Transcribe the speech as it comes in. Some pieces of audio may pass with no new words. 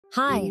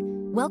Hi,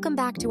 welcome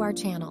back to our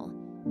channel.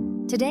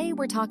 Today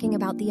we're talking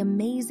about the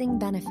amazing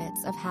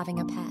benefits of having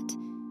a pet.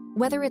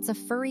 Whether it's a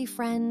furry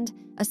friend,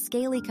 a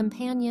scaly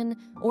companion,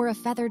 or a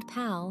feathered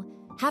pal,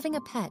 having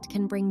a pet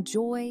can bring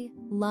joy,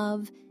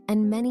 love,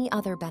 and many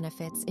other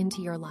benefits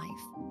into your life.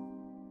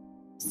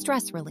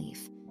 Stress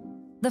relief.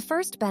 The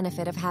first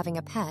benefit of having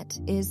a pet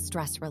is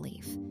stress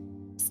relief.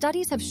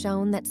 Studies have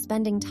shown that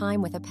spending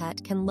time with a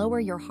pet can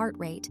lower your heart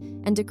rate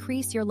and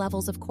decrease your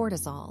levels of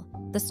cortisol,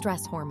 the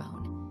stress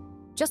hormone.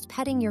 Just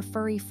petting your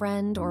furry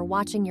friend or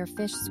watching your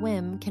fish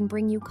swim can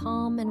bring you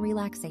calm and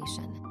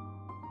relaxation.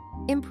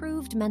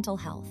 Improved mental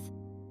health.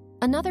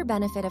 Another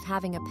benefit of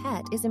having a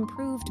pet is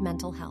improved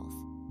mental health.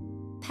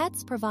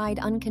 Pets provide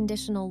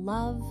unconditional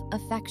love,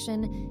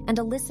 affection, and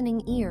a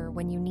listening ear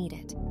when you need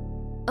it.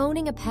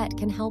 Owning a pet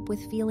can help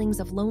with feelings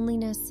of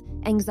loneliness,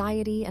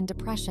 anxiety, and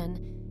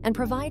depression, and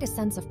provide a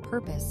sense of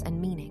purpose and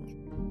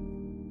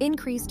meaning.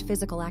 Increased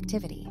physical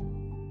activity.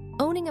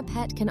 Owning a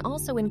pet can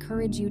also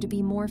encourage you to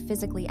be more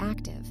physically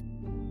active.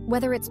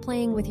 Whether it's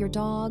playing with your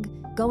dog,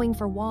 going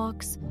for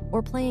walks,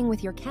 or playing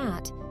with your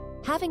cat,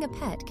 having a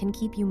pet can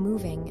keep you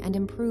moving and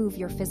improve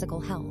your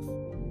physical health.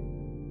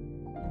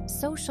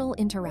 Social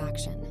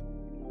interaction.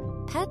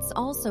 Pets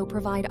also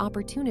provide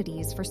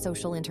opportunities for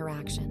social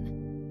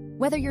interaction.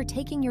 Whether you're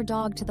taking your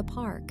dog to the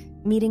park,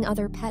 meeting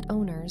other pet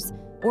owners,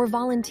 or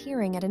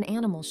volunteering at an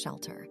animal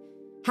shelter,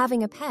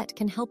 having a pet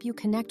can help you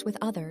connect with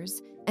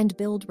others and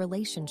build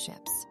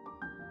relationships.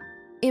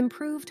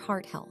 Improved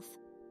heart health.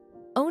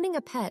 Owning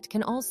a pet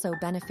can also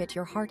benefit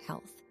your heart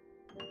health.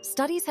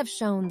 Studies have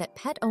shown that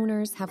pet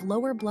owners have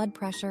lower blood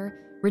pressure,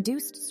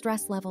 reduced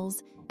stress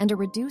levels, and a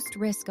reduced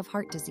risk of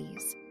heart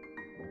disease.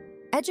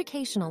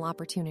 Educational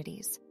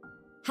opportunities.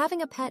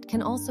 Having a pet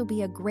can also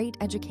be a great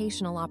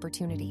educational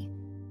opportunity.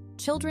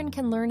 Children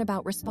can learn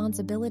about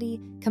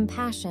responsibility,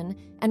 compassion,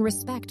 and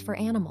respect for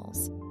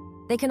animals.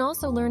 They can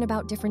also learn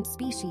about different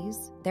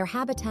species, their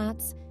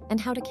habitats, and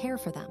how to care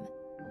for them.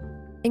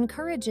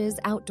 Encourages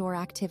outdoor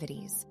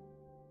activities.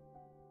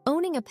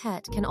 Owning a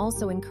pet can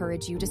also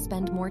encourage you to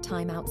spend more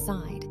time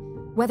outside.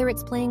 Whether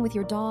it's playing with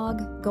your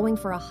dog, going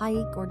for a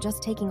hike, or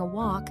just taking a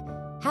walk,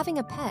 having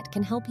a pet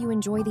can help you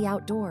enjoy the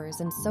outdoors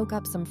and soak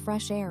up some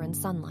fresh air and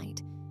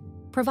sunlight.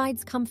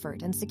 Provides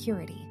comfort and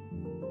security.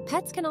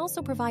 Pets can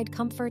also provide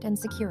comfort and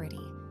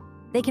security.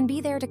 They can be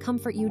there to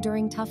comfort you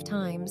during tough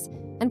times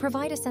and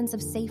provide a sense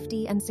of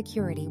safety and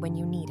security when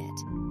you need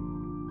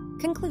it.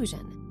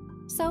 Conclusion.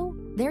 So,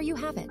 there you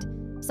have it.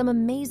 Some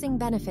amazing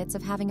benefits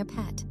of having a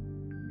pet.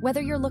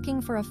 Whether you're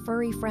looking for a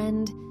furry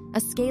friend, a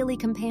scaly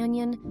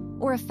companion,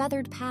 or a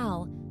feathered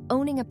pal,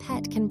 owning a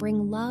pet can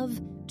bring love,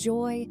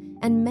 joy,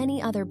 and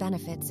many other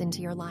benefits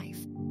into your life.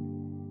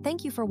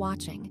 Thank you for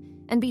watching,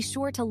 and be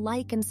sure to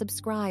like and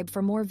subscribe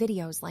for more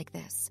videos like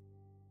this.